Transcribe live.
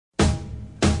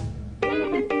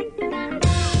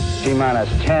T-minus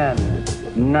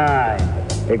 10, 9,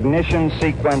 ignition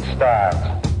sequence starts.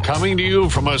 Coming to you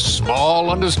from a small,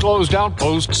 undisclosed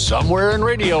outpost somewhere in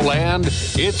Radioland,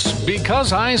 it's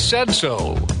Because I Said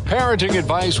So. Parenting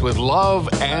advice with love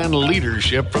and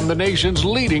leadership from the nation's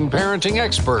leading parenting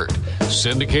expert.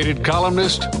 Syndicated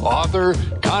columnist, author,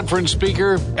 conference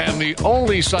speaker, and the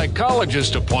only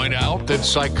psychologist to point out that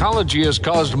psychology has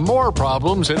caused more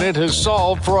problems than it has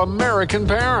solved for American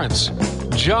parents.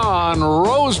 John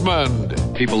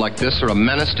Rosemond. People like this are a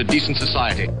menace to decent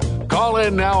society. Call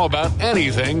in now about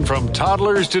anything from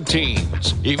toddlers to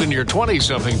teens, even your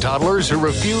 20-something toddlers who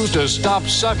refuse to stop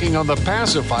sucking on the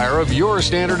pacifier of your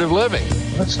standard of living.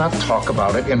 Let's not talk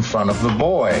about it in front of the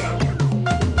boy.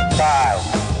 5,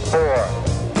 4,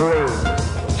 3,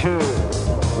 2,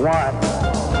 1,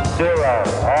 0.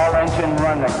 All engine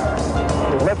running.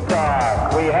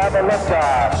 Liftoff. We have a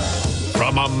liftoff.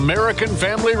 From American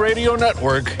Family Radio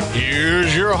Network,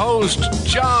 here's your host,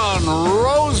 John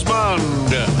Rosemond.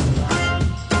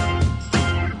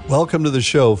 Welcome to the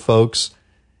show, folks.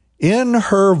 In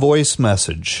her voice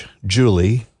message,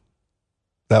 Julie,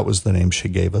 that was the name she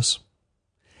gave us.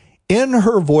 In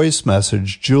her voice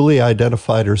message, Julie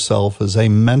identified herself as a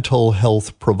mental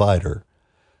health provider.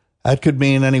 That could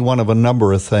mean any one of a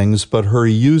number of things, but her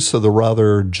use of the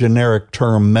rather generic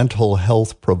term mental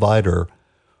health provider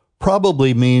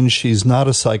probably means she's not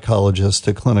a psychologist,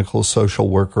 a clinical social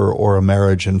worker, or a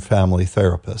marriage and family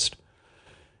therapist.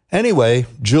 Anyway,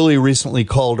 Julie recently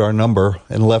called our number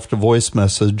and left a voice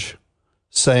message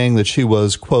saying that she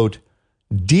was, quote,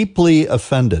 deeply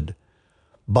offended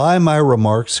by my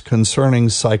remarks concerning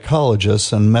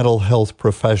psychologists and mental health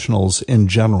professionals in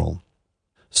general.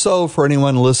 So for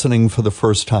anyone listening for the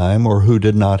first time or who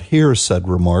did not hear said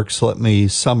remarks, let me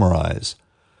summarize.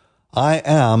 I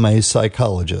am a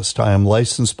psychologist. I am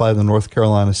licensed by the North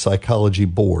Carolina Psychology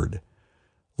Board.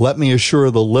 Let me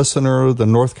assure the listener, the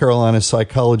North Carolina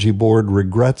Psychology Board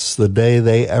regrets the day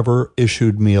they ever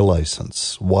issued me a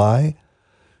license. Why?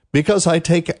 Because I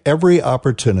take every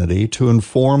opportunity to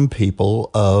inform people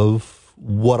of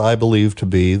what I believe to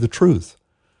be the truth.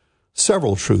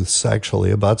 Several truths,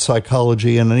 actually, about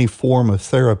psychology and any form of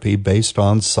therapy based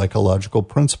on psychological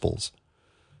principles.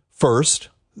 First,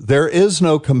 there is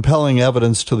no compelling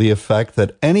evidence to the effect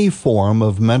that any form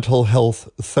of mental health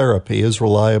therapy is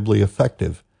reliably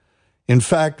effective. In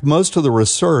fact, most of the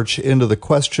research into the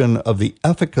question of the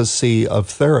efficacy of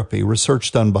therapy,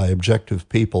 research done by objective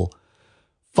people,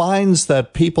 finds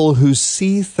that people who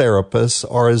see therapists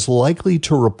are as likely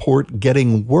to report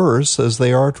getting worse as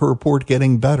they are to report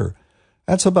getting better.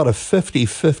 That's about a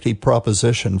 50-50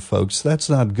 proposition, folks. That's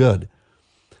not good.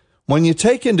 When you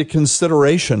take into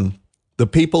consideration the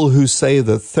people who say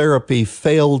that therapy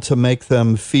failed to make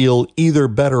them feel either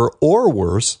better or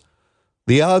worse,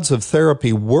 the odds of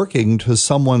therapy working to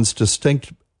someone's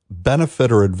distinct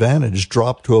benefit or advantage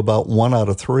drop to about 1 out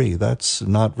of 3. That's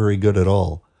not very good at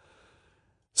all.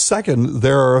 Second,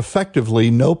 there are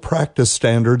effectively no practice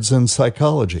standards in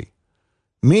psychology,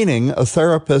 meaning a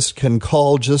therapist can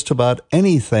call just about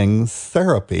anything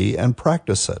therapy and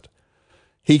practice it.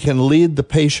 He can lead the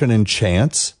patient in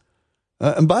chants.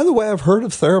 And by the way, I've heard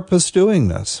of therapists doing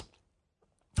this.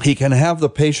 He can have the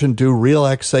patient do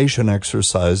relaxation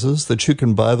exercises that you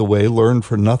can, by the way, learn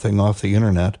for nothing off the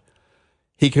internet.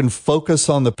 He can focus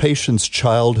on the patient's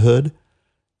childhood.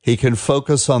 He can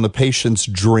focus on the patient's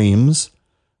dreams.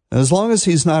 And as long as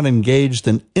he's not engaged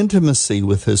in intimacy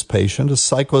with his patient, a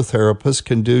psychotherapist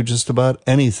can do just about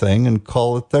anything and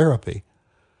call it therapy.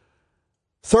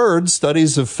 Third,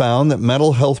 studies have found that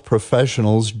mental health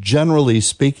professionals, generally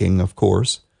speaking, of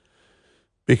course,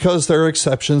 because there are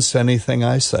exceptions to anything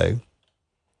I say,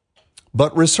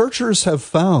 but researchers have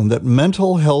found that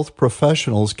mental health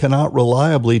professionals cannot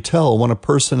reliably tell when a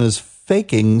person is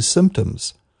faking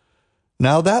symptoms.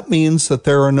 Now, that means that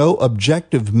there are no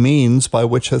objective means by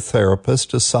which a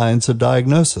therapist assigns a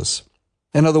diagnosis.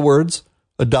 In other words,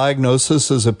 a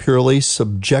diagnosis is a purely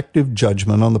subjective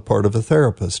judgment on the part of a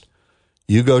therapist.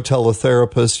 You go tell a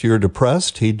therapist you're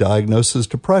depressed, he diagnoses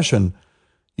depression.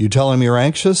 You tell him you're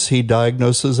anxious, he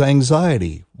diagnoses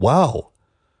anxiety. Wow.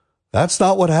 That's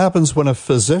not what happens when a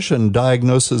physician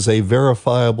diagnoses a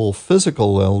verifiable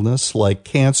physical illness like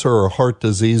cancer or heart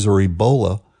disease or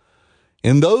Ebola.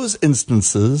 In those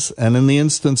instances, and in the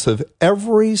instance of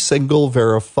every single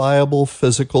verifiable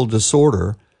physical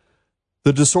disorder,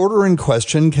 the disorder in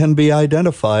question can be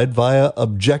identified via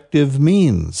objective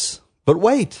means. But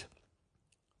wait,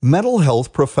 mental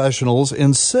health professionals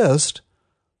insist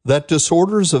that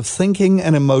disorders of thinking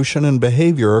and emotion and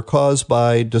behavior are caused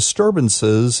by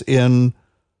disturbances in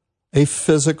a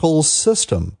physical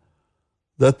system.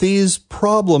 that these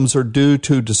problems are due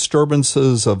to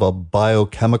disturbances of a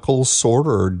biochemical sort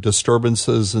or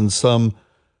disturbances in some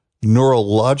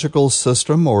neurological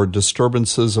system or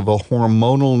disturbances of a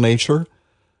hormonal nature.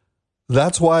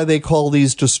 That's why they call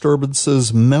these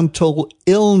disturbances mental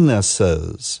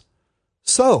illnesses.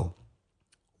 So,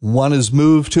 one is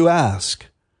moved to ask,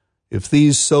 if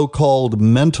these so-called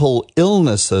mental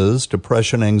illnesses,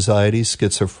 depression, anxiety,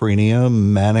 schizophrenia,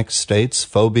 manic states,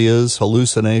 phobias,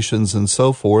 hallucinations, and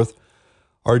so forth,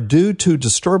 are due to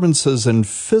disturbances in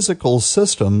physical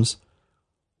systems,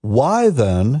 why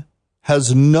then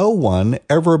has no one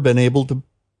ever been able to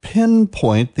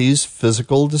pinpoint these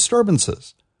physical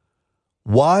disturbances?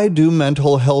 Why do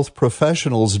mental health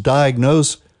professionals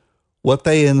diagnose what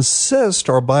they insist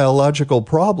are biological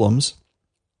problems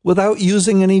without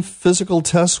using any physical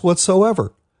tests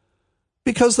whatsoever?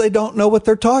 Because they don't know what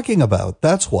they're talking about.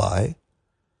 That's why.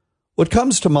 What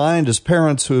comes to mind is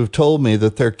parents who have told me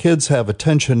that their kids have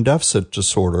attention deficit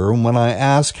disorder, and when I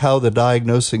ask how the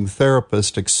diagnosing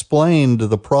therapist explained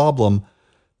the problem,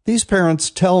 these parents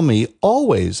tell me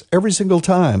always, every single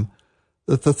time,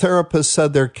 that the therapist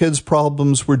said their kids'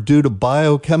 problems were due to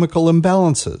biochemical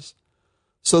imbalances.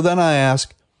 So then I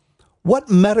ask,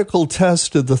 what medical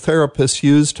test did the therapist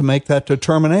use to make that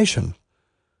determination?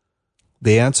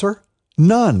 The answer?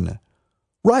 None.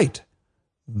 Right.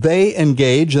 They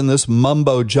engage in this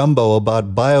mumbo-jumbo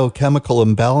about biochemical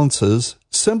imbalances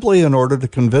simply in order to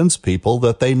convince people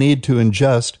that they need to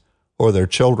ingest, or their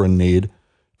children need,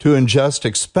 to ingest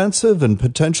expensive and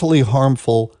potentially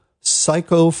harmful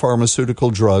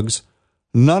psychopharmaceutical drugs,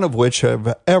 none of which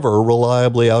have ever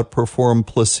reliably outperformed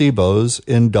placebos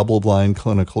in double-blind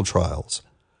clinical trials.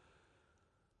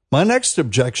 My next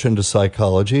objection to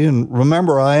psychology, and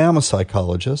remember, I am a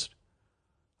psychologist,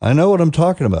 I know what I'm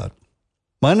talking about.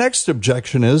 My next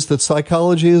objection is that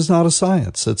psychology is not a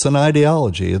science. It's an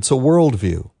ideology. It's a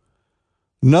worldview.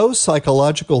 No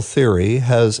psychological theory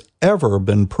has ever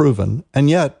been proven, and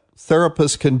yet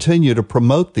therapists continue to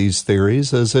promote these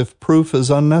theories as if proof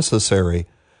is unnecessary.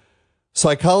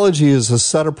 Psychology is a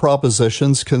set of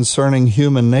propositions concerning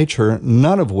human nature,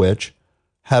 none of which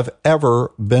have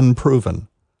ever been proven.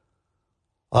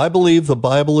 I believe the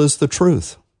Bible is the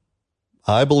truth.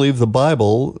 I believe the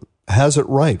Bible has it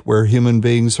right where human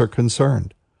beings are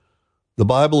concerned. The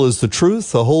Bible is the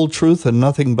truth, the whole truth, and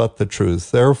nothing but the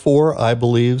truth. Therefore, I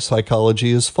believe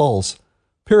psychology is false.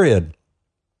 Period.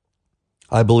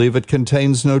 I believe it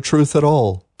contains no truth at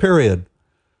all. Period.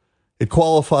 It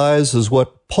qualifies as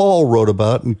what Paul wrote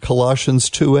about in Colossians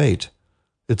 2:8.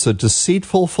 It's a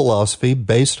deceitful philosophy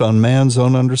based on man's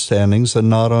own understandings and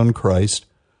not on Christ,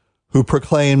 who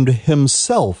proclaimed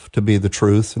himself to be the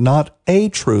truth, not a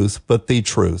truth, but the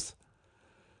truth.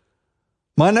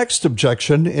 My next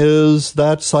objection is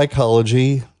that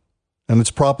psychology and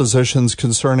its propositions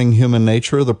concerning human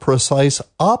nature are the precise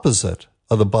opposite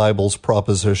of the Bible's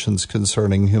propositions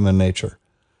concerning human nature.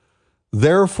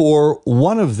 Therefore,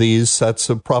 one of these sets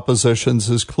of propositions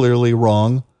is clearly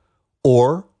wrong,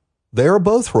 or they are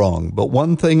both wrong, but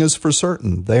one thing is for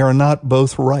certain, they are not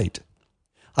both right.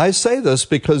 I say this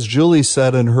because Julie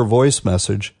said in her voice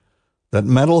message that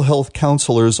mental health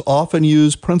counselors often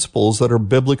use principles that are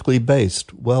biblically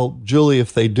based. Well, Julie,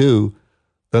 if they do,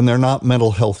 then they're not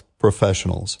mental health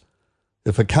professionals.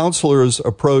 If a counselor's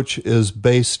approach is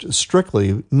based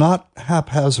strictly, not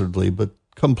haphazardly, but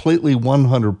completely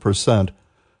 100%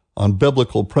 on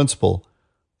biblical principle,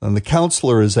 then the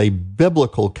counselor is a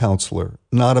biblical counselor,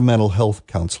 not a mental health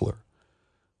counselor.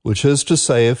 Which is to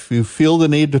say, if you feel the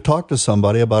need to talk to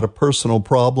somebody about a personal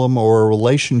problem or a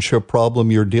relationship problem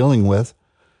you're dealing with,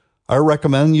 I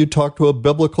recommend you talk to a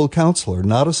biblical counselor,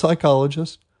 not a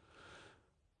psychologist,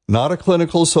 not a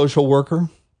clinical social worker,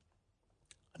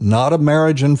 not a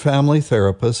marriage and family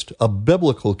therapist, a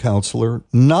biblical counselor,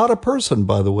 not a person,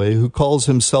 by the way, who calls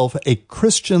himself a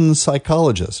Christian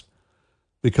psychologist,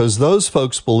 because those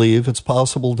folks believe it's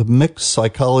possible to mix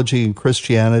psychology and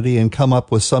Christianity and come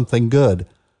up with something good.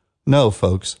 No,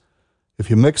 folks.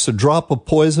 If you mix a drop of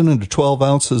poison into 12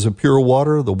 ounces of pure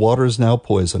water, the water is now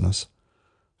poisonous.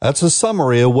 That's a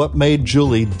summary of what made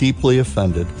Julie deeply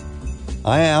offended.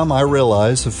 I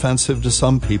realize, offensive to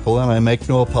some people, and I make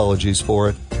no apologies for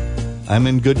it. I'm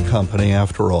in good company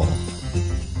after all.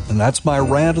 And that's my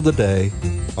rant of the day.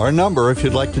 Our number, if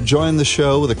you'd like to join the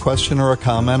show with a question or a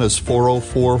comment, is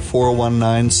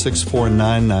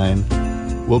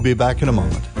 404-419-6499. We'll be back in a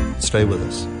moment. Stay with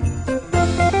us.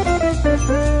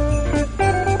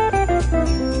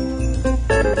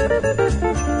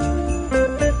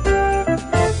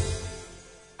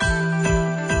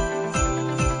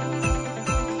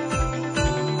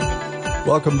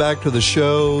 Welcome back to the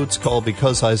show. It's called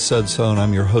Because I Said So, and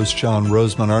I'm your host, John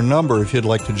Rosemond. Our number, if you'd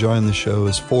like to join the show,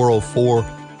 is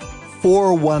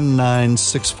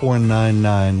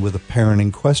 404-419-6499 with a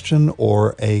parenting question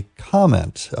or a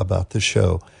comment about the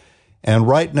show. And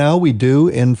right now we do,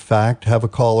 in fact, have a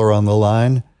caller on the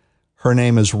line. Her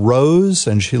name is Rose,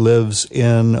 and she lives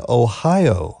in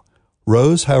Ohio.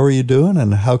 Rose, how are you doing,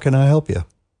 and how can I help you?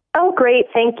 Oh, great.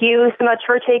 Thank you so much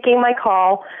for taking my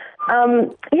call.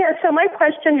 So my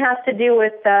question has to do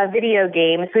with video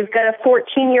games. We've got a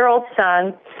 14-year-old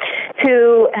son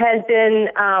who has been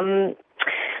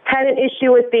had an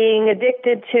issue with being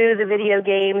addicted to the video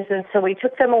games, and so we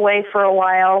took them away for a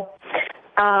while.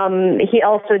 He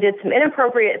also did some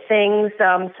inappropriate things.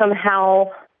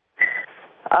 Somehow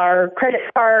our credit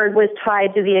card was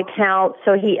tied to the account,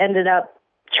 so he ended up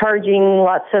charging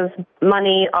lots of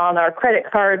money on our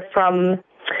credit card from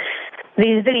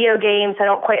these video games. I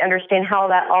don't quite understand how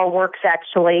that all works,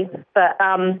 actually. But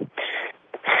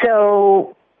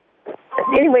so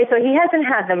he hasn't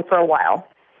had them for a while.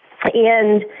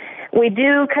 And we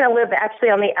do kind of live actually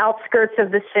on the outskirts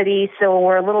of the city, so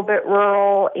we're a little bit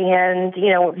rural, and, he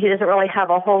doesn't really have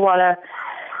a whole lot of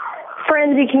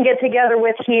friends he can get together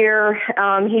with here.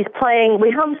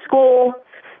 We homeschool,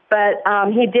 but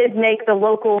he did make the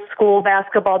local school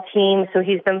basketball team, so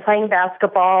he's been playing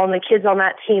basketball, and the kids on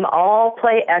that team all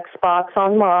play Xbox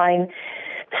online.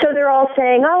 So they're all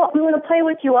saying, oh, we want to play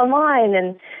with you online,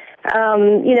 and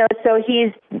so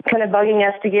he's kind of bugging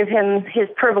us to give him his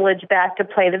privilege back to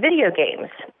play the video games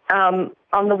on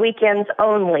the weekends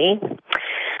only.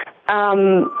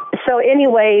 So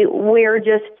anyway,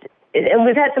 and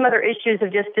we've had some other issues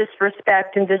of just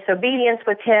disrespect and disobedience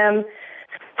with him.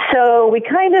 So we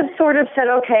kind of sort of said,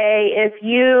 okay, if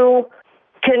you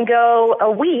can go a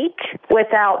week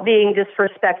without being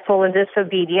disrespectful and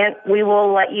disobedient, we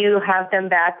will let you have them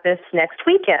back this next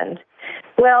weekend.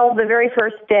 Well, the very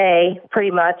first day,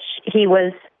 pretty much, he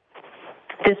was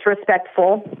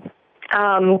disrespectful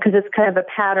because it's kind of a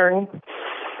pattern.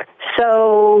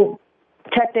 So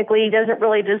technically, he doesn't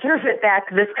really deserve it back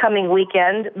this coming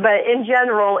weekend. But in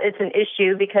general, it's an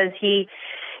issue because he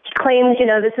claims,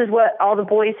 this is what all the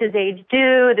boys his age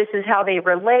do. This is how they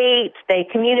relate. They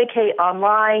communicate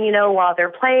online, while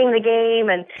they're playing the game,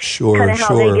 and kind of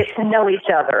how they get to know each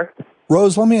other.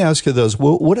 Rose, let me ask you this.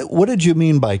 What did you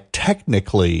mean by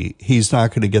technically he's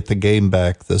not going to get the game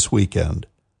back this weekend?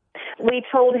 We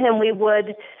told him we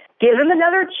would give him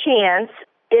another chance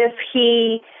if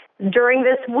he, during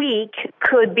this week,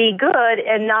 could be good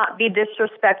and not be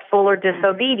disrespectful or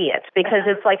disobedient, because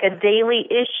it's like a daily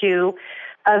issue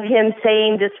of him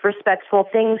saying disrespectful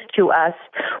things to us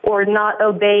or not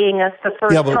obeying us the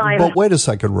first time. But wait a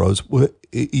second, Rose.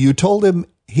 You told him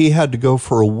he had to go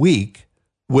for a week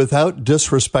without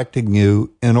disrespecting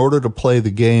you in order to play the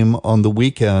game on the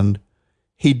weekend.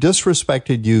 He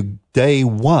disrespected you day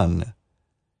one.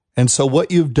 And so what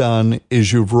you've done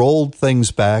is you've rolled things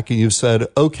back and you've said,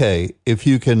 okay, if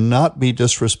you cannot be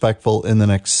disrespectful in the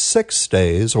next 6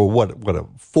 days or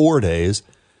 4 days,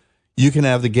 you can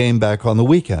have the game back on the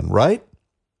weekend, right?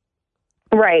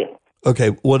 Right.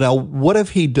 Okay. Well, now, what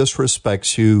if he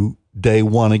disrespects you day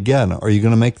one again? Are you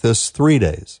going to make this 3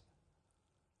 days?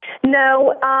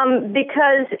 No,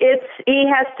 because he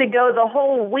has to go the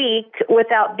whole week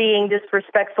without being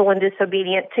disrespectful and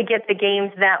disobedient to get the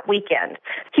games that weekend.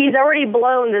 He's already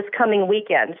blown this coming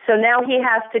weekend, so now he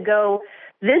has to go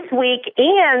this week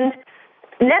and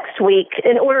next week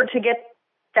in order to get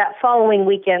that following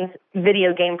weekend's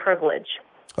video game privilege.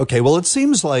 Okay, well, it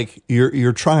seems like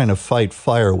you're trying to fight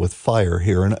fire with fire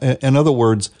here. In other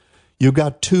words, you've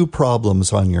got two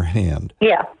problems on your hand.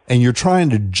 Yeah. And you're trying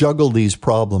to juggle these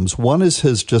problems. One is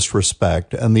his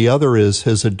disrespect, and the other is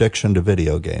his addiction to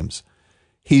video games.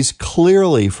 He's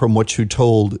clearly, from what you've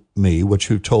told me,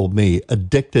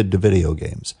 addicted to video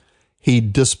games. He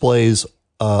displays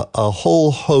a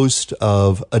whole host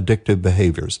of addictive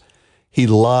behaviors. He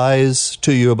lies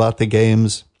to you about the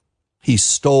games. He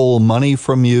stole money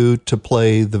from you to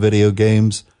play the video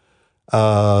games.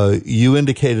 You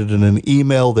indicated in an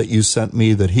email that you sent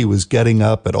me that he was getting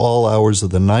up at all hours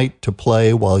of the night to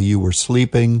play while you were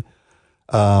sleeping.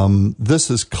 This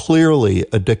is clearly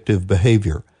addictive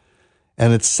behavior.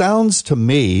 And it sounds to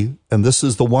me, and this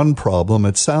is the one problem,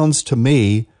 it sounds to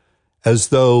me as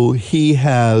though he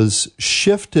has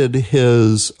shifted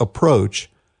his approach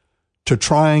to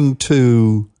trying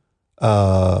to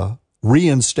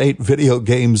reinstate video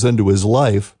games into his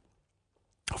life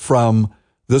from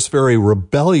this very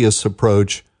rebellious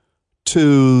approach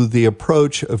to the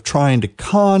approach of trying to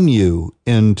con you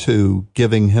into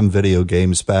giving him video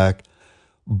games back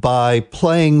by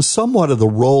playing somewhat of the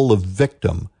role of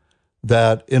victim.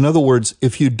 That, in other words,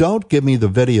 if you don't give me the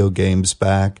video games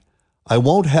back, I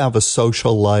won't have a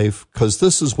social life because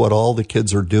this is what all the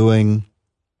kids are doing.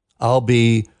 I'll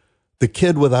be the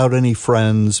kid without any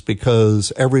friends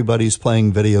because everybody's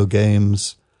playing video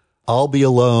games. I'll be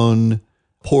alone.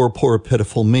 Poor, poor,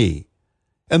 pitiful me.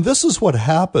 And this is what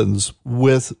happens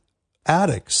with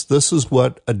addicts. This is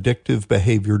what addictive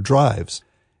behavior drives.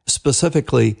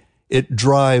 Specifically, it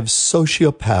drives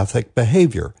sociopathic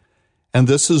behavior. And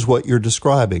this is what you're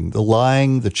describing: the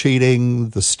lying, the cheating,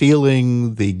 the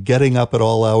stealing, the getting up at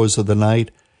all hours of the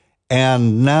night,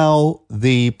 and now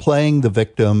the playing the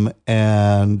victim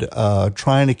and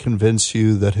trying to convince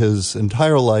you that his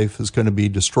entire life is going to be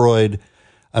destroyed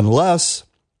unless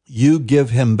you give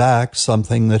him back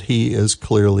something that he is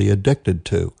clearly addicted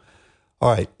to.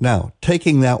 All right, now,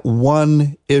 taking that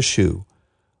one issue,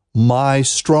 my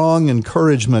strong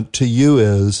encouragement to you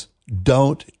is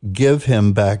don't give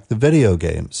him back the video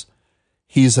games.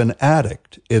 He's an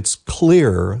addict. It's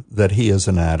clear that he is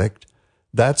an addict.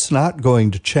 That's not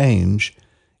going to change.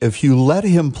 If you let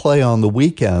him play on the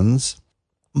weekends,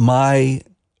 my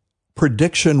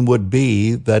prediction would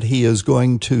be that he is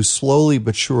going to slowly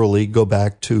but surely go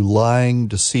back to lying,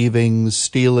 deceiving,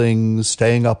 stealing,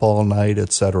 staying up all night,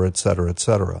 et cetera, et cetera, et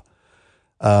cetera.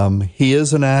 He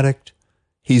is an addict.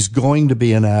 He's going to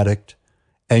be an addict.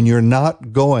 And you're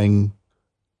not going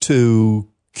to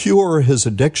cure his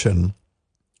addiction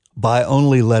by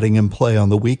only letting him play on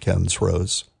the weekends,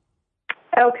 Rose.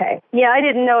 Okay. Yeah, I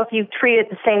didn't know if you treat it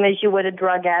the same as you would a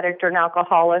drug addict or an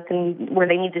alcoholic, and where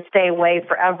they need to stay away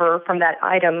forever from that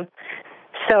item.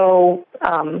 So,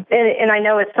 and I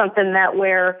know it's something that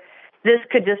where this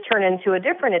could just turn into a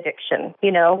different addiction.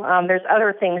 You know, there's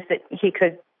other things that he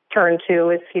could turn to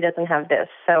if he doesn't have this.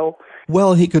 So,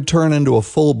 well, he could turn into a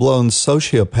full-blown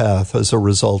sociopath as a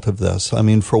result of this. I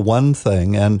mean, for one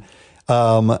thing, and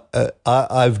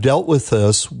I've dealt with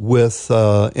this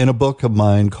in a book of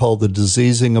mine called The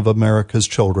Diseasing of America's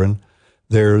Children.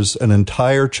 There's an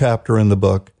entire chapter in the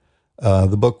book.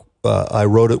 I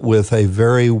wrote it with a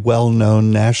very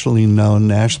well-known,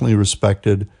 nationally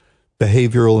respected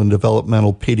behavioral and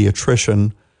developmental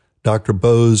pediatrician, Dr.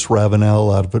 Bose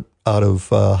Ravenel out of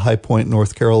High Point,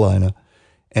 North Carolina.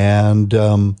 And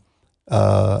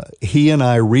he and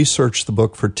I researched the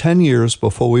book for 10 years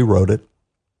before we wrote it.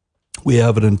 We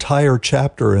have an entire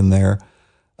chapter in there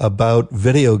about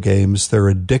video games,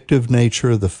 their addictive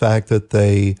nature, the fact that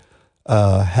they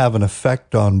have an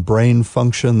effect on brain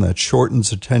function that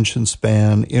shortens attention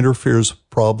span, interferes with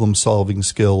problem-solving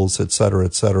skills, et cetera,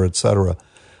 et cetera, et cetera.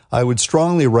 I would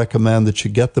strongly recommend that you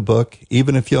get the book,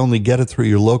 even if you only get it through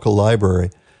your local library,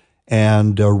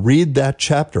 and read that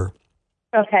chapter.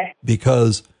 Okay.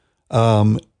 Because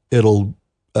it'll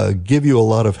give you a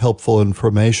lot of helpful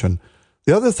information.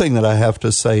 The other thing that I have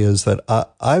to say is that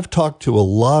I've talked to a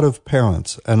lot of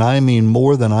parents, and I mean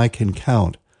more than I can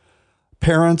count,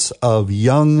 parents of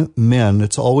young men,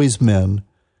 it's always men,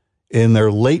 in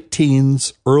their late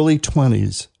teens, early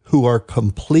 20s, who are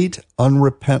complete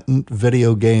unrepentant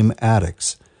video game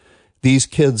addicts. These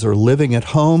kids are living at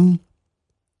home,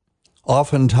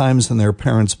 oftentimes in their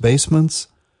parents' basements.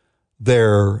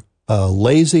 They're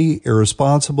lazy,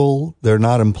 irresponsible. They're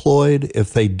not employed.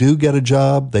 If they do get a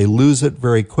job, they lose it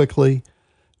very quickly.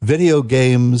 Video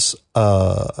games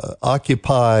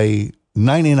occupy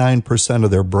 99%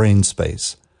 of their brain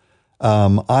space.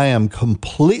 I am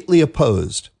completely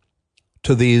opposed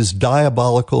to these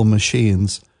diabolical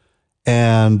machines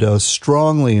and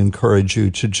strongly encourage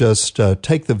you to just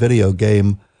take the video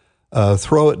game,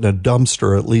 throw it in a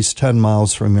dumpster at least 10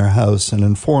 miles from your house, and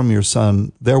inform your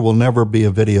son there will never be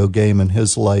a video game in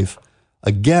his life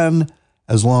again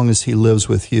as long as he lives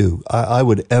with you. I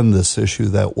would end this issue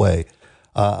that way.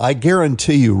 I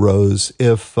guarantee you, Rose,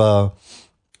 if,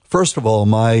 first of all,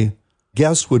 my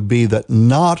guess would be that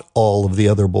not all of the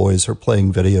other boys are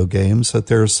playing video games, that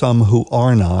there are some who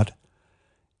are not.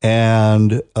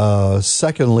 And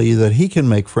secondly, that he can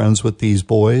make friends with these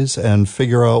boys and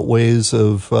figure out ways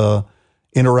of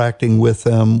interacting with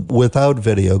them without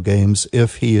video games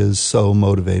if he is so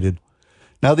motivated.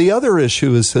 Now, the other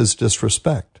issue is his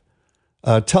disrespect.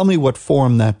 Tell me what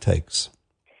form that takes.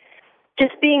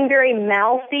 Just being very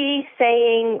mouthy,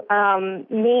 saying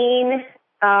mean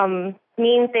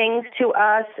things to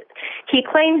us. He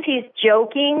claims he's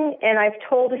joking, and I've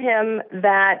told him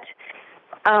that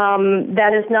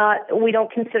that is not, we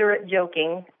don't consider it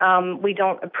joking. We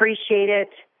don't appreciate it.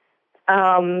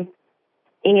 And,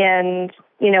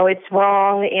 you know, it's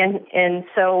wrong. And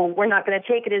so we're not going to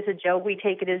take it as a joke. We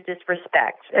take it as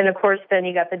disrespect. And of course, then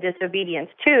you got the disobedience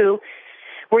too,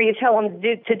 where you tell him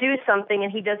to do something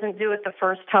and he doesn't do it the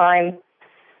first time.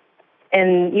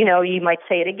 And, you know, you might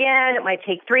say it again. It might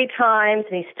take 3 times,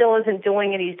 and he still isn't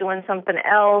doing it. He's doing something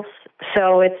else.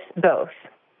 So it's both.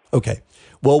 Okay.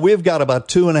 Well, we've got about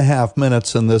 2.5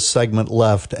 minutes in this segment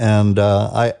left, and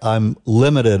I'm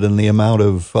limited in the amount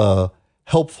of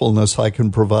helpfulness I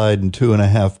can provide in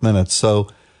 2.5 minutes. So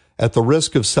at the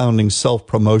risk of sounding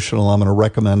self-promotional, I'm going to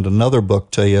recommend another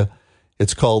book to you.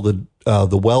 It's called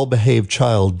The Well-Behaved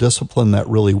Child, Discipline That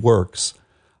Really Works.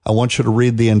 I want you to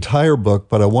read the entire book,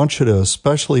 but I want you to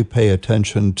especially pay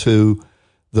attention to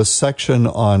the section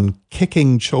on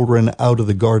kicking children out of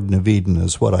the Garden of Eden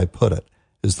is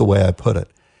the way I put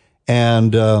it.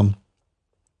 And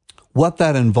what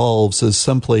that involves is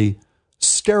simply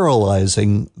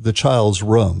sterilizing the child's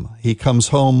room. He comes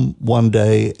home one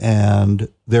day and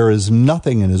there is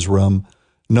nothing in his room,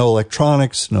 no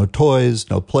electronics, no toys,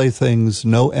 no playthings,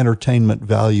 no entertainment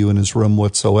value in his room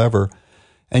whatsoever.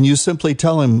 And you simply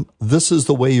tell him, this is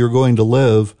the way you're going to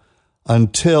live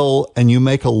until, and you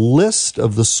make a list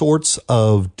of the sorts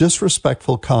of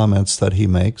disrespectful comments that he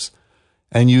makes.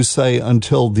 And you say,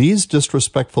 until these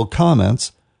disrespectful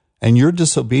comments and your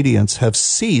disobedience have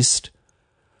ceased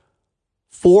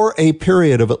for a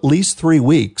period of at least 3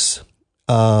 weeks,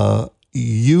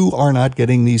 you are not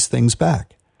getting these things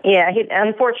back. Yeah,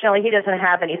 unfortunately, he doesn't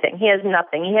have anything. He has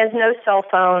nothing. He has no cell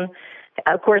phone.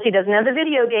 Of course, he doesn't have the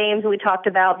video games we talked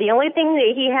about. The only thing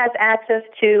that he has access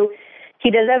to,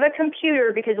 he does have a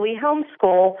computer because we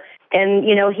homeschool, and,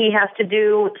 you know, he has to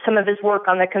do some of his work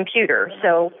on the computer.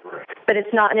 So, but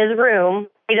it's not in his room.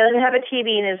 He doesn't have a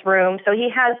TV in his room, so he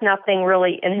has nothing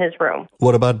really in his room.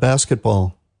 What about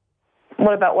basketball?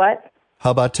 What about what?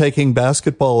 How about taking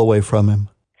basketball away from him?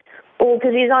 Well,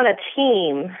 because he's on a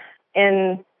team,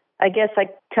 and I guess I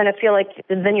kind of feel like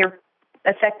then you're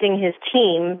affecting his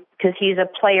team because he's a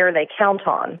player they count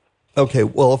on. Okay,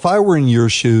 well, if I were in your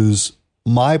shoes,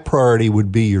 my priority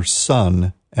would be your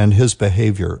son and his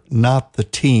behavior, not the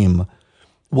team.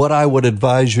 What I would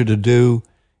advise you to do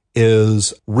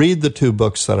is read the 2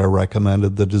 books that I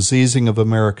recommended, The Diseasing of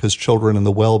America's Children and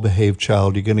The Well-Behaved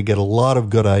Child. You're going to get a lot of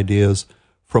good ideas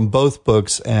from both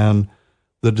books, and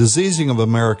The Diseasing of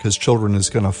America's Children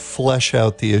is going to flesh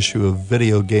out the issue of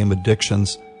video game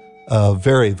addictions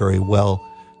very, very well.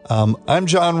 I'm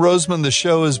John Rosemond. The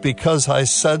show is Because I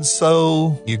Said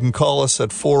So. You can call us at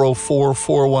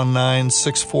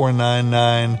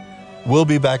 404-419-6499. We'll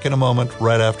be back in a moment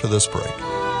right after this break.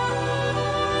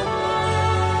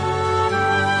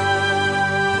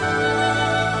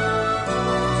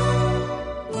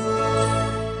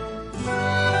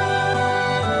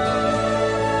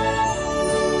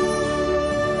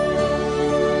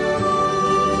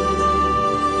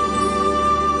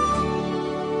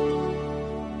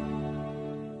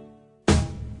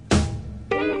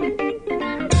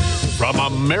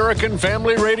 American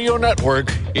Family Radio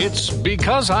Network, it's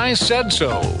Because I Said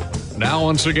So. Now,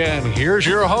 once again, here's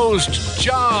your host,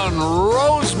 John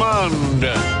Rosemond.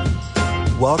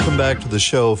 Welcome back to the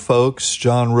show, folks.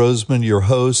 John Rosemond, your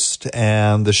host,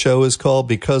 and the show is called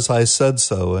Because I Said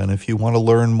So. And if you want to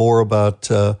learn more about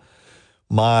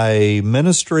my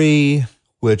ministry,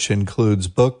 which includes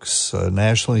books, a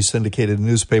nationally syndicated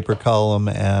newspaper column,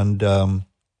 and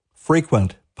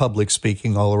frequent public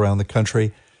speaking all around the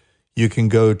country, you can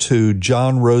go to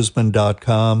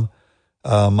johnrosemond.com.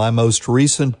 My most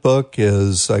recent book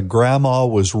is Grandma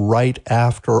Was Right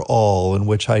After All, in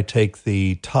which I take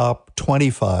the top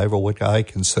 25, or what I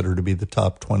consider to be the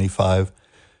top 25,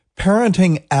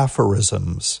 parenting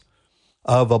aphorisms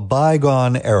of a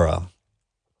bygone era,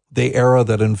 the era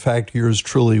that, in fact, yours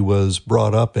truly was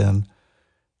brought up in,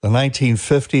 the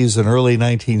 1950s and early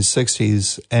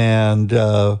 1960s, and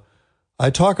I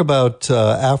talk about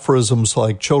aphorisms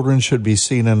like children should be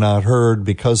seen and not heard,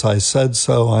 because I said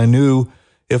so. I knew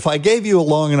if I gave you a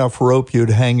long enough rope, you'd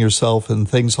hang yourself, and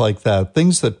things like that.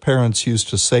 Things that parents used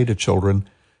to say to children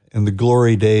in the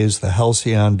glory days, the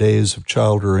halcyon days of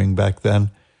child rearing back then.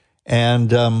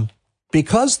 And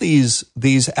because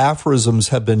these aphorisms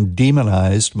have been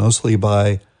demonized, mostly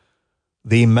by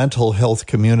the mental health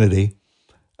community,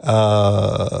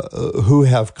 who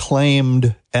have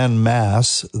claimed en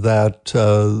masse that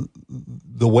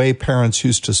the way parents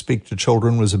used to speak to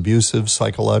children was abusive,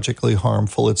 psychologically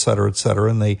harmful, et cetera,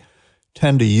 and they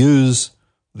tend to use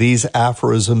these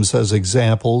aphorisms as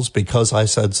examples, because I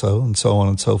said so, and so on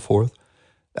and so forth.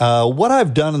 What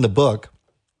I've done in the book,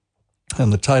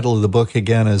 and the title of the book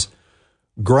again is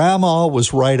Grandma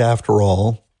Was Right After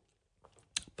All,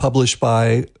 published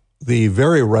by the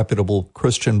very reputable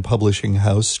Christian publishing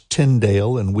house,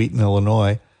 Tyndale in Wheaton,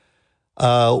 Illinois.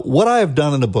 What I have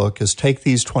done in the book is take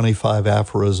these 25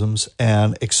 aphorisms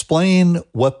and explain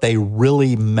what they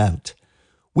really meant.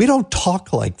 We don't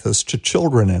talk like this to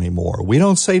children anymore. We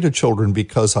don't say to children,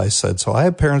 because I said so. I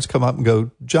have parents come up and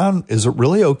go, John, is it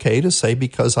really okay to say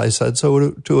because I said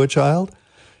so to a child?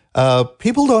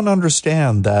 People don't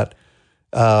understand that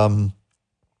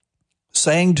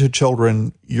saying to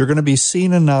children, you're going to be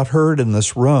seen and not heard in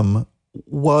this room,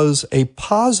 was a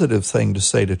positive thing to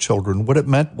say to children. What it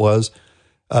meant was,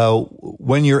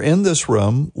 when you're in this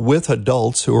room with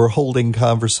adults who are holding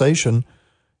conversation,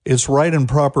 it's right and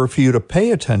proper for you to pay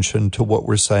attention to what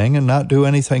we're saying and not do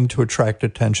anything to attract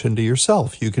attention to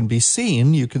yourself. You can be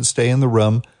seen, you can stay in the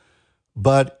room,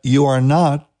 but you are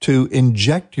not to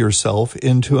inject yourself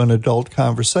into an adult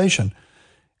conversation.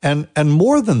 And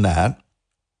more than that,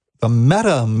 the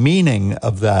meta meaning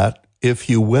of that, if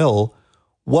you will,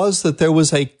 was that there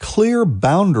was a clear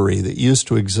boundary that used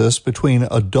to exist between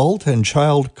adult and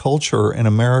child culture in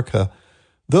America.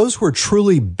 Those were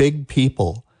truly big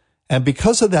people. And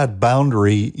because of that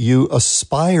boundary, you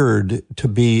aspired to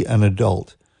be an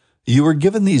adult. You were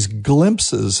given these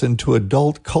glimpses into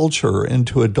adult culture,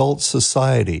 into adult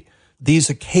society. These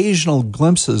occasional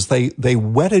glimpses, they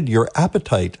whetted your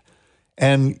appetite,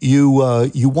 and you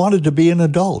wanted to be an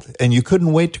adult, and you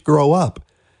couldn't wait to grow up,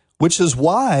 which is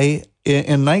why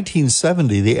in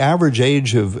 1970, the average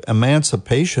age of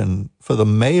emancipation for the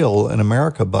male in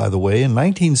America, by the way, in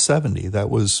 1970, that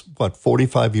was,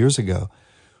 45 years ago,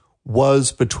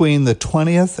 was between the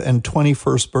 20th and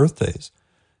 21st birthdays.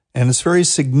 And it's very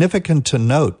significant to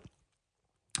note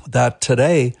that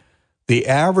today, the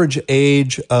average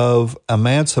age of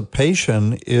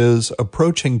emancipation is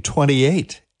approaching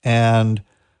 28. And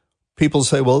people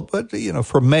say, well, but,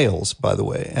 for males, by the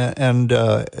way, and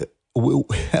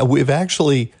we've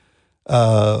actually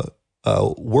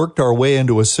worked our way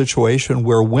into a situation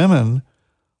where women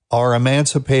are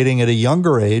emancipating at a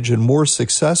younger age and more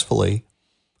successfully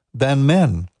than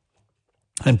men.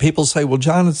 And people say, well,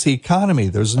 John, it's the economy.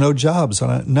 There's no jobs.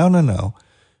 No.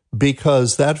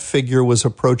 Because that figure was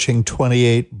approaching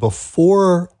 28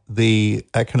 before the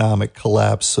economic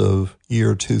collapse of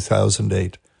year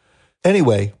 2008.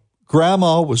 Anyway,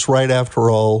 Grandma was right after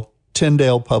all.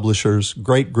 Tyndale Publishers,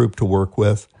 great group to work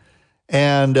with.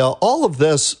 And all of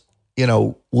this,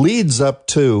 leads up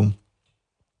to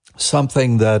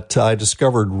something that I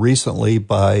discovered recently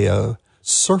by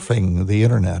surfing the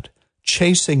internet,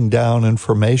 chasing down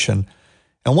information.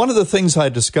 And one of the things I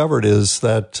discovered is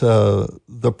that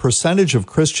the percentage of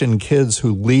Christian kids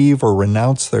who leave or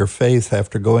renounce their faith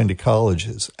after going to college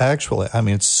is actually,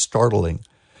 it's startling.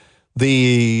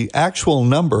 The actual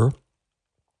number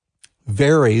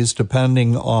varies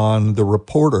depending on the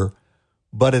reporter,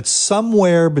 but it's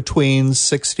somewhere between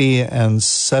 60 and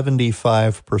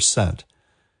 75%.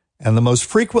 And the most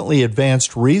frequently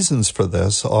advanced reasons for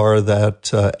this are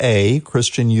that, A,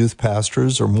 Christian youth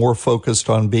pastors are more focused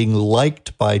on being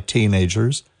liked by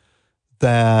teenagers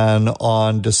than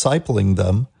on discipling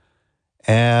them.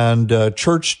 And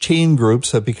church teen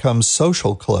groups have become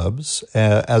social clubs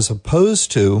as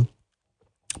opposed to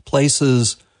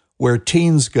places where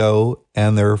teens go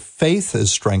and their faith is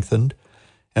strengthened.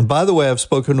 And by the way, I've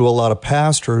spoken to a lot of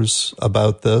pastors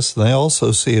about this, and they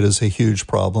also see it as a huge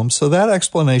problem. So that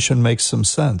explanation makes some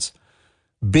sense.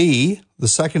 B, the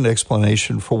second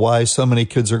explanation for why so many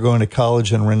kids are going to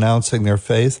college and renouncing their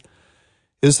faith,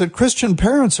 is that Christian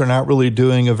parents are not really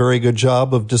doing a very good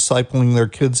job of discipling their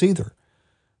kids either.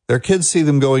 Their kids see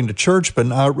them going to church, but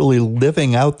not really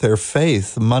living out their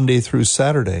faith Monday through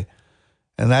Saturday.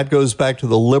 And that goes back to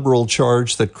the liberal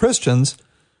charge that Christians,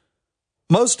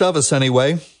 most of us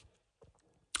anyway,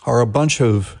 are a bunch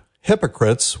of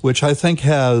hypocrites, which I think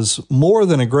has more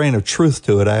than a grain of truth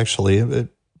to it, actually.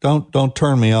 Don't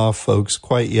turn me off, folks,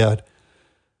 quite yet,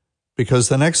 because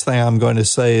the next thing I'm going to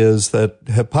say is that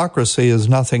hypocrisy is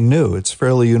nothing new. It's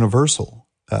fairly universal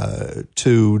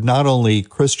to not only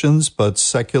Christians, but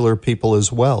secular people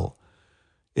as well.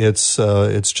 It's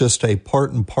just a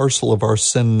part and parcel of our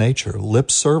sin nature.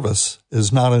 Lip service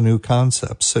is not a new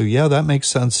concept. So yeah, that makes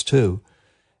sense too.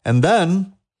 And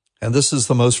then, and this is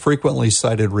the most frequently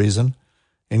cited reason,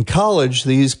 in college,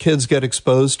 these kids get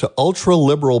exposed to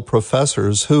ultra-liberal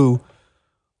professors who,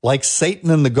 like Satan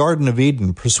in the Garden of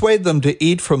Eden, persuade them to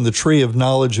eat from the tree of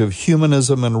knowledge of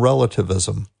humanism and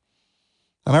relativism.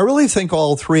 And I really think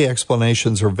all three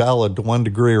explanations are valid to one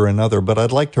degree or another, but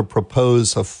I'd like to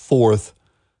propose a fourth,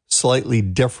 slightly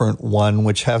different one,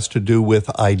 which has to do with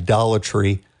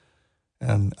idolatry.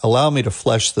 And allow me to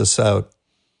flesh this out.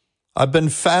 I've been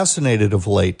fascinated of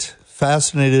late,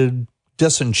 fascinated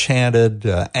disenchanted,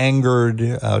 angered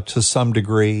to some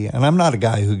degree. And I'm not a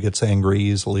guy who gets angry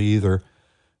easily either.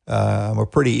 I'm a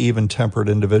pretty even-tempered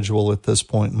individual at this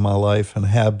point in my life and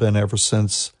have been ever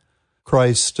since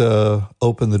Christ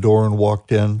opened the door and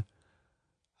walked in.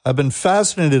 I've been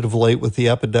fascinated of late with the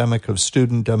epidemic of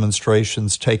student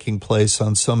demonstrations taking place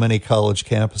on so many college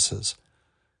campuses.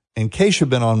 In case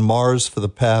you've been on Mars for the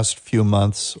past few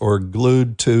months or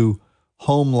glued to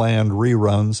Homeland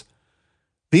reruns,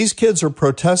 these kids are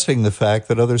protesting the fact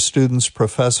that other students,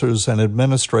 professors, and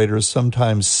administrators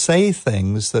sometimes say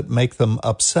things that make them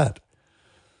upset.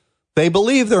 They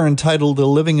believe they're entitled to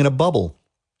living in a bubble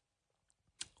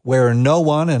where no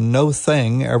one and no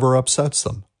thing ever upsets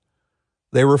them.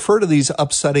 They refer to these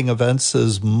upsetting events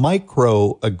as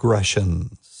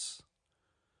microaggressions.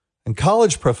 And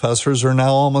college professors are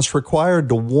now almost required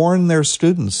to warn their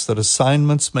students that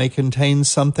assignments may contain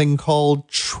something called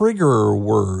trigger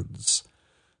words.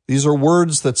 These are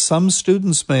words that some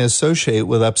students may associate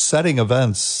with upsetting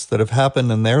events that have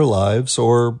happened in their lives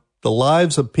or the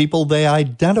lives of people they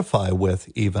identify with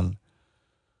even,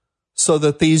 so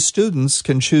that these students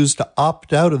can choose to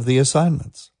opt out of the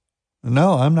assignments.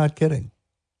 No, I'm not kidding.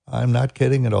 I'm not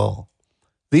kidding at all.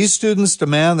 These students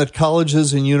demand that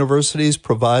colleges and universities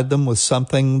provide them with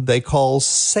something they call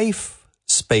safe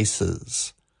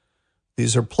spaces.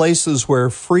 These are places where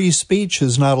free speech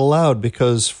is not allowed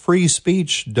because free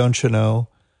speech, don't you know,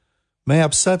 may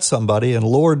upset somebody, and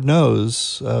Lord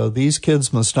knows these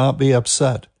kids must not be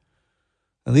upset.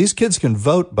 And these kids can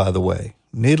vote, by the way.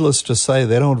 Needless to say,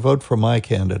 they don't vote for my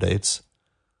candidates.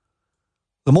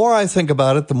 The more I think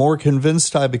about it, the more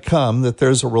convinced I become that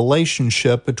there's a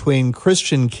relationship between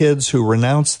Christian kids who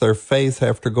renounce their faith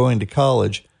after going to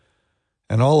college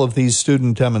and all of these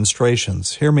student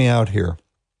demonstrations. Hear me out here.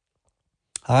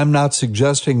 I'm not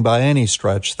suggesting by any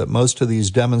stretch that most of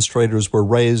these demonstrators were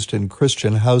raised in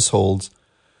Christian households,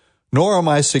 nor am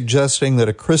I suggesting that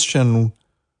a Christian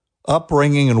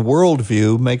upbringing and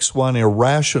worldview makes one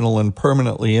irrational and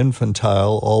permanently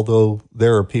infantile, although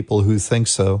there are people who think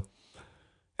so.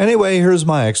 Anyway, here's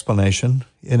my explanation,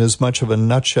 in as much of a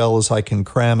nutshell as I can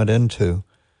cram it into.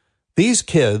 These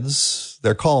kids,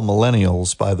 they're called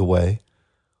millennials, by the way,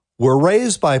 were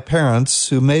raised by parents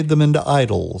who made them into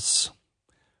idols.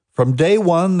 From day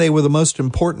one, they were the most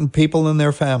important people in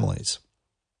their families.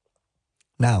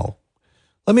 Now,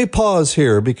 let me pause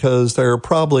here because there are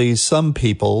probably some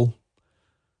people,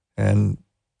 and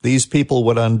these people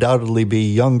would undoubtedly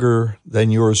be younger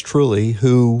than yours truly,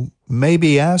 who may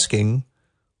be asking,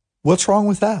 what's wrong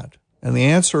with that? And the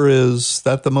answer is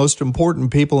that the most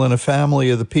important people in a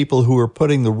family are the people who are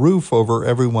putting the roof over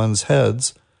everyone's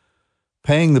heads,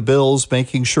 paying the bills,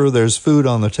 making sure there's food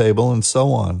on the table, and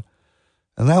so on.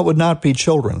 And that would not be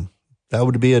children. That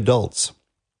would be adults.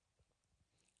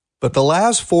 But the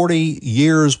last 40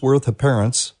 years' worth of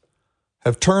parents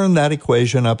have turned that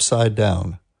equation upside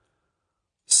down.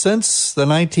 Since the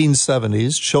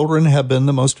 1970s, children have been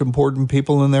the most important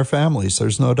people in their families.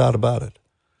 There's no doubt about it.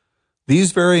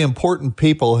 These very important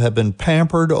people have been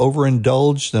pampered,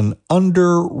 overindulged, and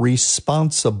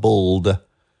under-responsibled.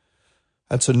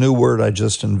 That's a new word I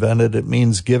just invented. It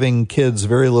means giving kids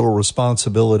very little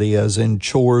responsibility, as in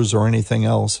chores or anything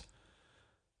else.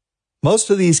 Most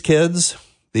of these kids,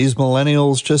 these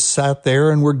millennials, just sat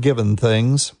there and were given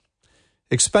things.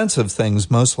 Expensive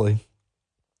things, mostly.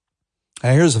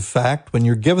 Now, here's a fact. When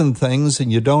you're given things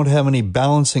and you don't have any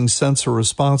balancing sense of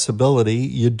responsibility,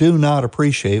 you do not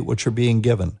appreciate what you're being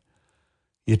given.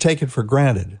 You take it for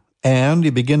granted, and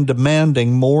you begin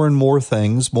demanding more and more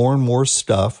things, more and more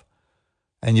stuff,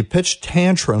 and you pitch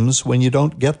tantrums when you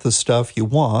don't get the stuff you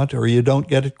want or you don't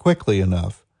get it quickly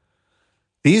enough.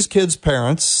 These kids'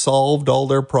 parents solved all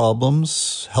their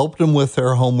problems, helped them with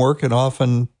their homework, and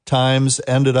oftentimes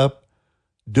ended up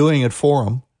doing it for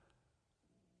them.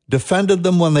 Defended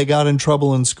them when they got in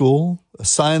trouble in school,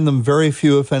 assigned them very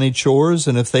few, if any, chores,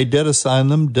 and if they did assign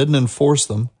them, didn't enforce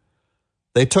them.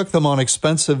 They took them on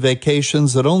expensive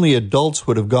vacations that only adults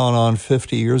would have gone on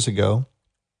 50 years ago.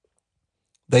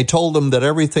 They told them that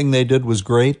everything they did was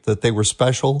great, that they were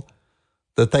special,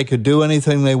 that they could do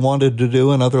anything they wanted to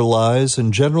do in other lives,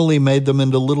 and generally made them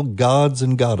into little gods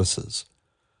and goddesses.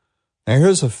 Now,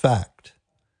 here's a fact.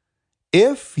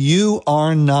 If you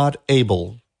are not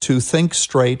able to think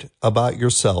straight about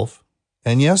yourself,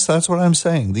 and yes, that's what I'm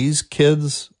saying, these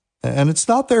kids, and it's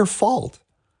not their fault.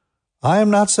 I am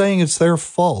not saying it's their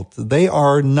fault. They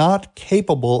are not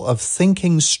capable of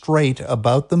thinking straight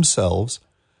about themselves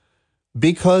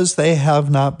because they have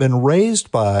not been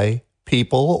raised by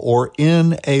people or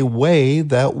in a way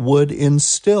that would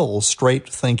instill straight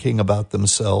thinking about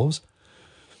themselves.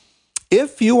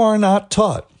 If you are not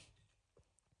taught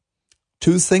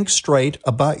to think straight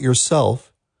about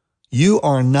yourself, you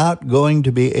are not going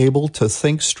to be able to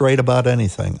think straight about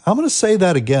anything. I'm going to say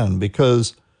that again,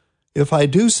 because if I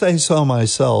do say so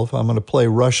myself, I'm going to play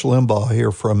Rush Limbaugh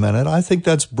here for a minute. I think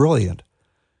that's brilliant.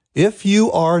 If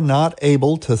you are not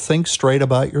able to think straight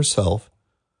about yourself,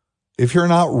 if you're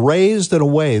not raised in a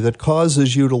way that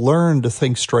causes you to learn to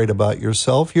think straight about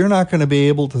yourself, you're not going to be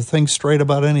able to think straight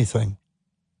about anything.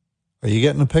 Are you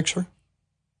getting the picture?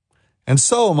 And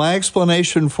so my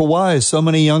explanation for why so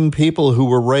many young people who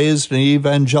were raised in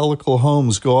evangelical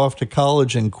homes go off to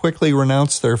college and quickly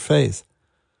renounce their faith.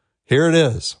 Here it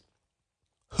is.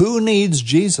 Who needs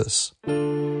Jesus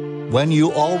when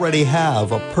you already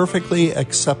have a perfectly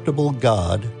acceptable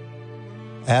God,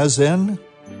 as in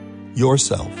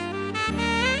yourself?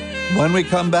 When we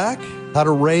come back, how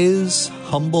to raise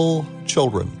humble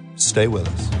children. Stay with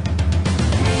us.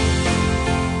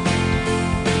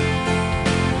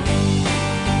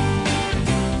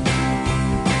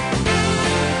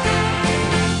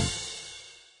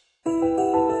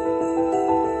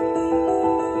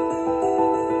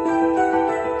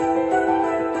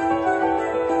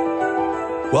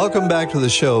 Welcome back to the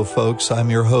show, folks. I'm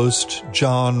your host,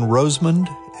 John Rosemond,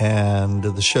 and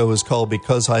the show is called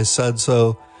Because I Said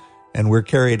So, and we're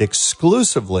carried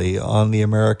exclusively on the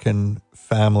American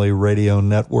Family Radio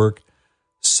Network,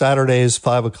 Saturdays,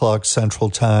 5 o'clock Central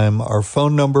Time. Our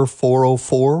phone number,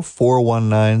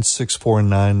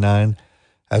 404-419-6499.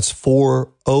 That's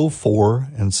 404,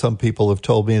 and some people have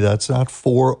told me that's not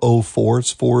 404,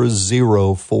 it's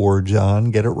 404,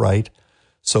 John. Get it right.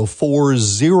 So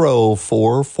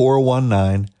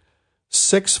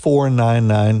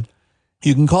 404-419-6499.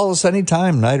 You can call us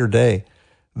anytime, night or day.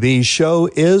 The show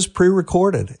is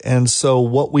pre-recorded. And so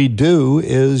what we do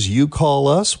is you call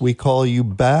us, we call you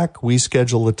back. We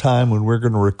schedule a time when we're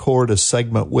going to record a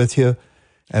segment with you.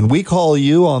 And we call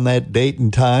you on that date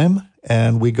and time,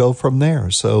 and we go from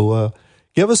there. So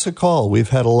give us a call. We've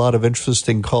had a lot of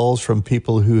interesting calls from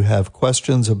people who have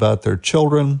questions about their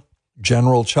children,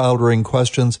 general child rearing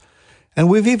questions. And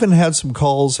we've even had some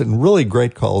calls, and really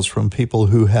great calls, from people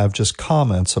who have just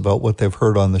comments about what they've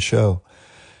heard on the show.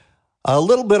 A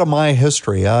little bit of my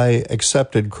history. I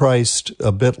accepted Christ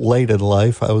a bit late in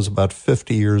life. I was about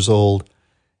 50 years old,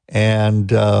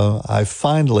 and I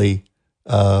finally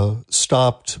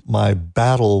stopped my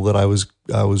battle that I was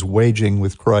waging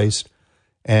with Christ,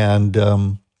 and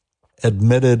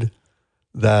admitted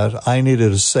that I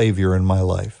needed a Savior in my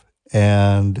life.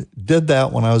 And did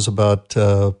that when I was about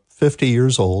 50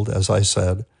 years old, as I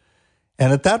said.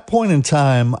 And at that point in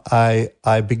time, I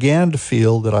began to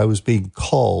feel that I was being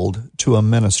called to a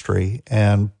ministry.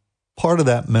 And part of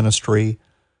that ministry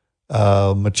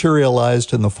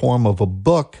materialized in the form of a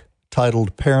book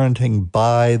titled Parenting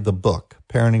by the Book,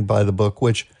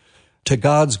 which, to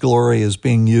God's glory, is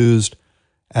being used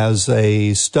as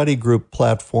a study group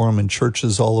platform in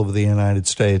churches all over the United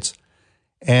States.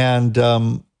 And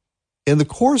in the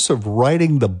course of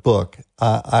writing the book,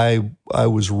 I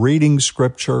was reading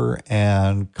scripture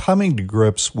and coming to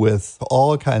grips with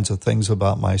all kinds of things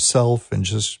about myself and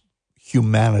just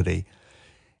humanity.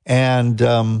 And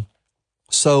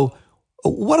so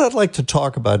what I'd like to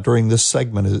talk about during this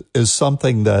segment is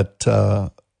something that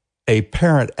a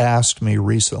parent asked me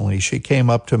recently. She came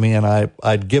up to me, and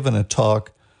I'd given a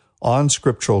talk on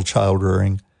scriptural child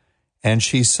rearing. And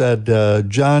she said,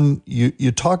 John,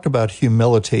 you talked about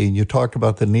humility, and you talked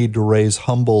about the need to raise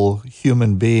humble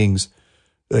human beings.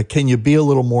 Can you be a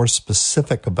little more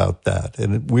specific about that?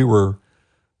 And we were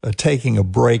taking a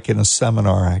break in a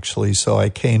seminar, actually, so I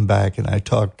came back and I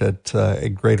talked at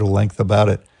greater length about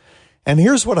it. And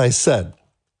here's what I said,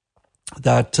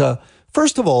 that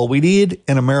first of all, we need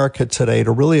in America today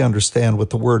to really understand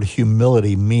what the word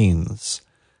humility means.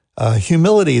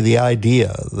 Humility, the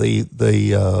idea,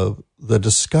 the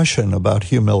discussion about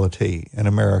humility in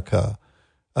America,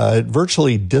 it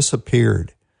virtually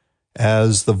disappeared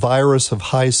as the virus of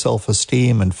high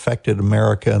self-esteem infected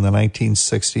America in the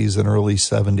 1960s and early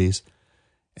 70s.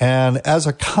 And as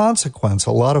a consequence,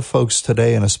 a lot of folks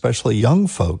today, and especially young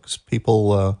folks,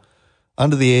 people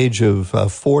under the age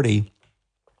of 40,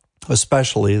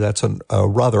 especially, that's a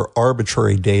rather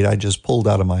arbitrary date I just pulled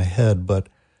out of my head, but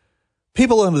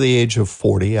people under the age of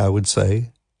 40, I would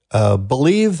say,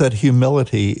 believe that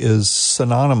humility is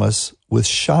synonymous with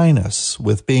shyness,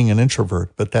 with being an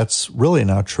introvert, but that's really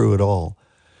not true at all.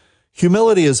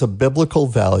 Humility is a biblical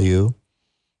value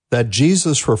that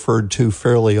Jesus referred to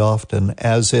fairly often,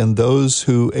 as in those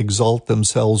who exalt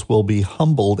themselves will be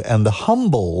humbled, and the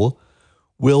humble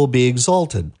will be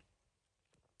exalted.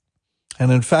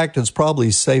 And in fact, it's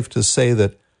probably safe to say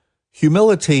that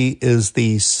Humility is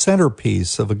the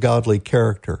centerpiece of a godly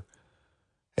character.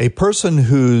 A person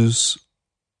who's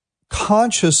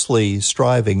consciously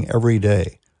striving every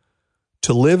day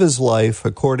to live his life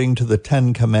according to the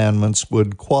 10 Commandments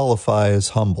would qualify as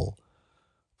humble.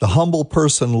 The humble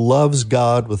person loves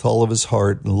God with all of his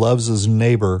heart and loves his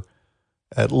neighbor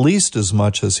at least as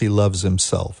much as he loves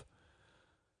himself.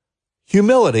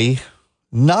 Humility,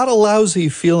 not a lousy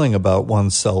feeling about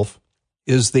oneself,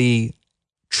 is the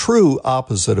true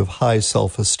opposite of high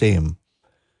self-esteem.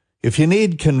 If you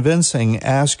need convincing,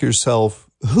 ask yourself,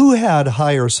 who had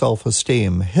higher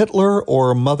self-esteem, Hitler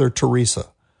or Mother Teresa?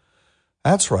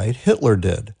 That's right, Hitler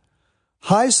did.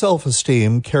 High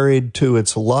self-esteem carried to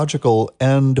its logical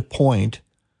end point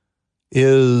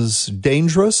is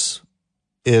dangerous,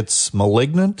 it's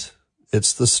malignant,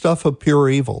 it's the stuff of pure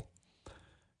evil.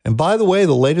 And by the way,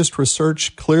 the latest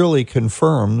research clearly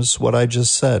confirms what I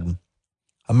just said.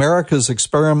 America's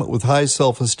experiment with high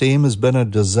self-esteem has been a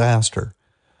disaster.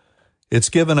 It's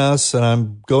given us, and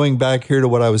I'm going back here to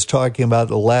what I was talking about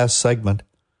in the last segment,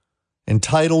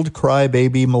 entitled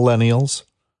crybaby millennials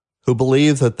who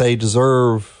believe that they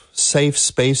deserve safe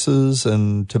spaces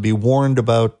and to be warned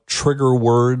about trigger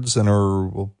words and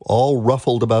are all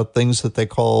ruffled about things that they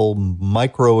call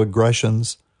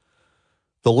microaggressions.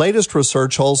 The latest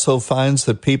research also finds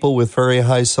that people with very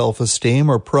high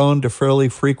self-esteem are prone to fairly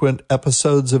frequent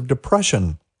episodes of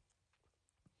depression,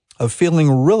 of feeling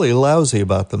really lousy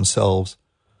about themselves.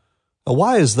 Now,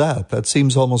 why is that? That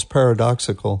seems almost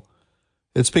paradoxical.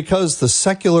 It's because the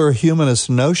secular humanist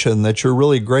notion that you're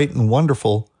really great and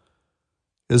wonderful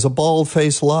is a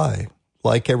bald-faced lie,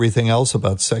 like everything else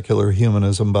about secular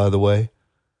humanism, by the way.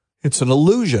 It's an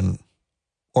illusion,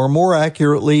 or more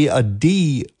accurately, a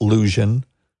delusion,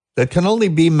 that can only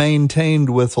be maintained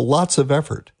with lots of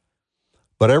effort.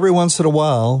 But every once in a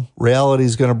while, reality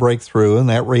is going to break through, and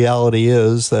that reality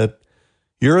is that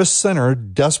you're a sinner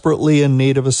desperately in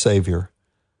need of a Savior.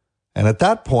 And at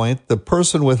that point, the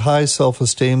person with high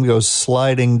self-esteem goes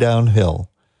sliding downhill.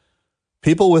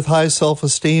 People with high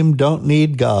self-esteem don't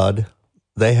need God.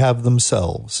 They have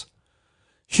themselves.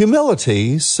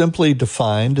 Humility, simply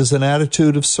defined, is an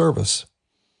attitude of service.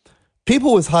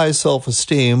 People with high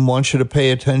self-esteem want you to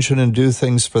pay attention and do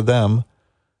things for them,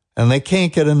 and they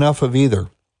can't get enough of either.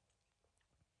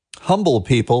 Humble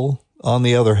people, on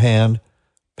the other hand,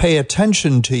 pay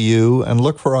attention to you and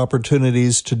look for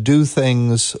opportunities to do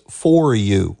things for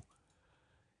you.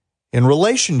 In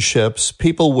relationships,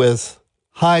 people with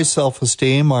high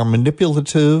self-esteem are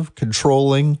manipulative,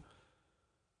 controlling.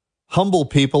 Humble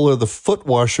people are the foot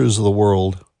washers of the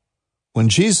world. When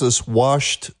Jesus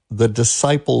washed the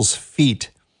disciples'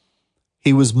 feet,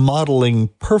 he was modeling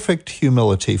perfect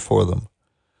humility for them.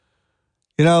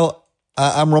 You know,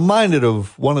 I'm reminded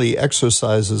of one of the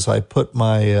exercises I put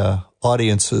my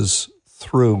audiences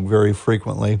through very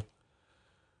frequently.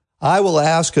 I will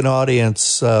ask an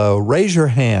audience, raise your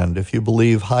hand if you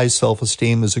believe high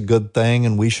self-esteem is a good thing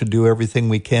and we should do everything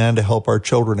we can to help our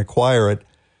children acquire it.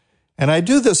 And I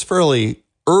do this fairly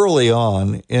early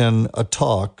on in a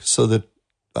talk so that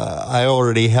I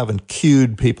already haven't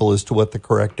cued people as to what the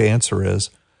correct answer is.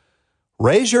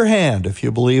 Raise your hand if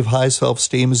you believe high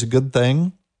self-esteem is a good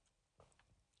thing,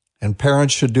 and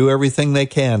parents should do everything they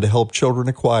can to help children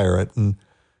acquire it. And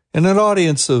in an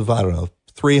audience of,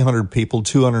 300 people,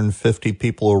 250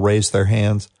 people will raise their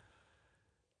hands.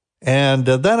 And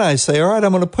then I say, all right,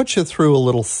 I'm going to put you through a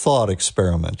little thought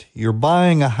experiment. You're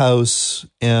buying a house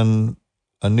in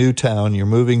a new town. You're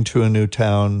moving to a new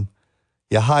town.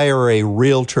 You hire a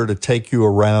realtor to take you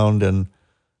around and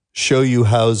show you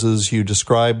houses. You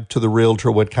describe to the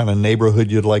realtor what kind of neighborhood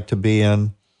you'd like to be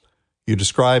in. You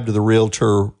describe to the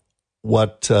realtor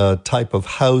what type of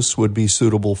house would be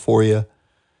suitable for you.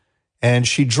 And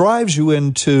she drives you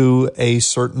into a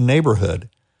certain neighborhood.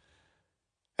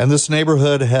 And this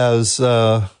neighborhood has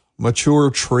mature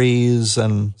trees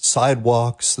and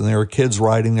sidewalks, and there are kids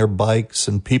riding their bikes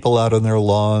and people out on their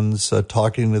lawns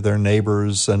talking to their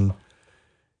neighbors. And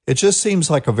it just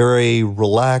seems like a very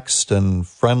relaxed and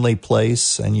friendly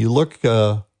place. And you look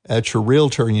at your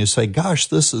realtor and you say, gosh,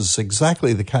 this is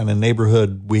exactly the kind of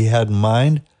neighborhood we had in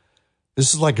mind.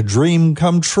 This is like a dream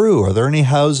come true. Are there any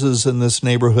houses in this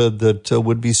neighborhood that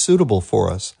would be suitable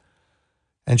for us?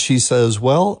 And she says,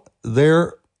 well,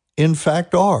 there in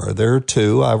fact are. There are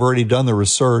two. I've already done the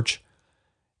research.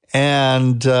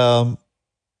 And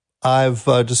I've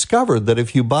discovered that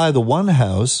if you buy the one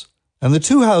house, and the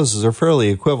two houses are fairly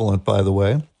equivalent, by the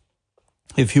way,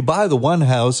 if you buy the one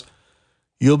house,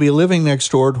 you'll be living next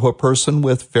door to a person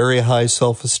with very high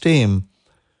self-esteem.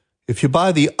 If you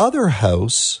buy the other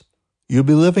house, You'll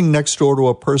be living next door to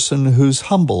a person who's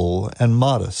humble and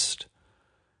modest.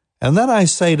 And then I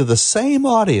say to the same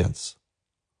audience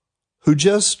who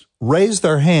just raised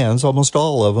their hands, almost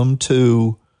all of them,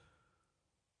 to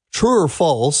true or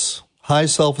false, high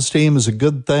self-esteem is a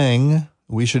good thing.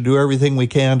 We should do everything we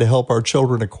can to help our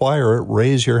children acquire it.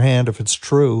 Raise your hand if it's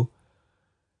true.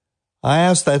 I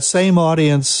ask that same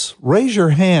audience, raise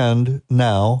your hand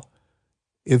now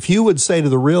if you would say to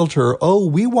the realtor, oh,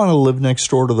 we want to live next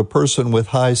door to the person with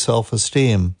high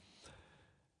self-esteem.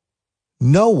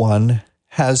 No one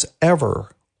has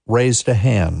ever raised a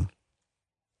hand.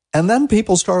 And then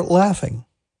people start laughing.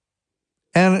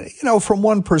 And, from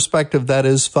one perspective, that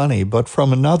is funny, but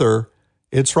from another,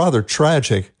 it's rather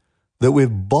tragic that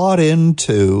we've bought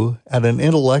into, at an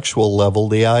intellectual level,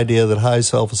 the idea that high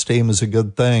self-esteem is a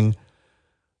good thing.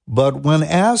 But when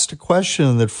asked a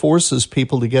question that forces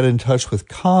people to get in touch with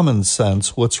common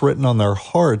sense, what's written on their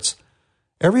hearts,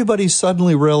 everybody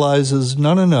suddenly realizes,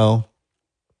 no.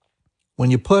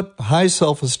 When you put high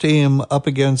self-esteem up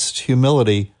against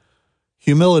humility,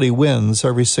 humility wins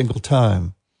every single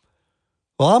time.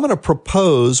 Well, I'm going to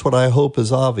propose what I hope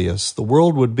is obvious. The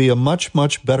world would be a much,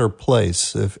 much better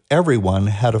place if everyone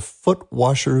had a foot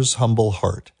washer's humble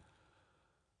heart.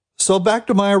 So back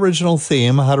to my original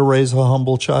theme, how to raise a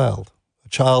humble child, a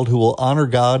child who will honor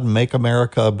God and make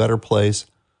America a better place.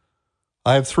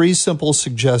 I have 3 simple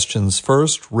suggestions.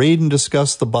 First, read and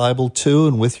discuss the Bible to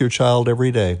and with your child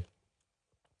every day.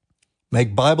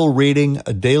 Make Bible reading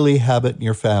a daily habit in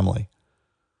your family.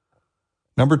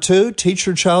 Number 2, teach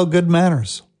your child good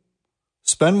manners.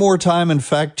 Spend more time, in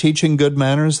fact, teaching good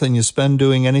manners than you spend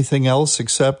doing anything else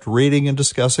except reading and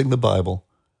discussing the Bible.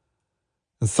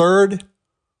 And third,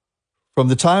 from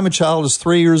the time a child is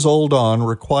 3 years old on,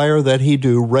 require that he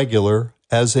do regular,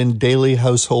 as in daily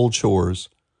household chores.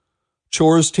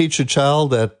 Chores teach a child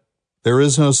that there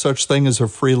is no such thing as a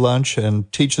free lunch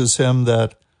and teaches him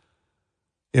that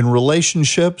in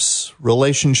relationships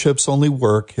only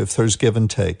work if there's give and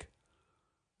take.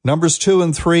 Numbers 2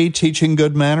 and 3, teaching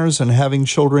good manners and having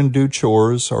children do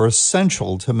chores, are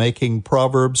essential to making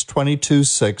Proverbs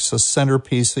 22:6 a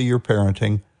centerpiece of your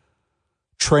parenting,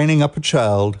 training up a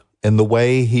child in the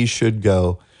way he should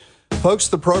go. Folks,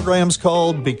 the program's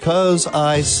called Because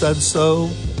I Said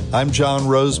So. I'm John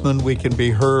Rosemond. We can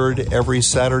be heard every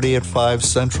Saturday at 5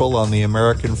 Central on the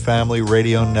American Family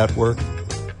Radio Network.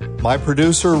 My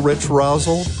producer, Rich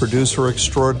Rosel, producer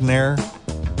extraordinaire,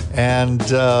 and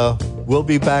we'll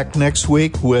be back next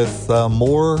week with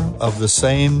more of the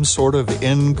same sort of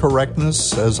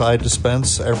incorrectness as I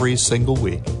dispense every single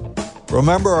week.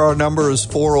 Remember, our number is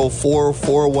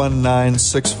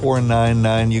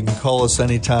 404-419-6499. You can call us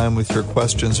anytime with your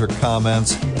questions or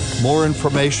comments. More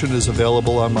information is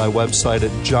available on my website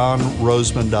at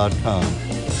johnrosemond.com.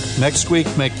 Next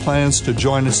week, make plans to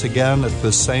join us again at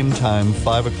the same time,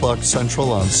 5 o'clock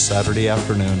Central on Saturday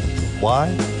afternoon.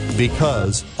 Why?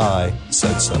 Because I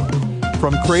said so.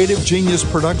 From Creative Genius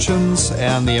Productions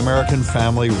and the American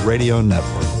Family Radio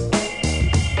Network.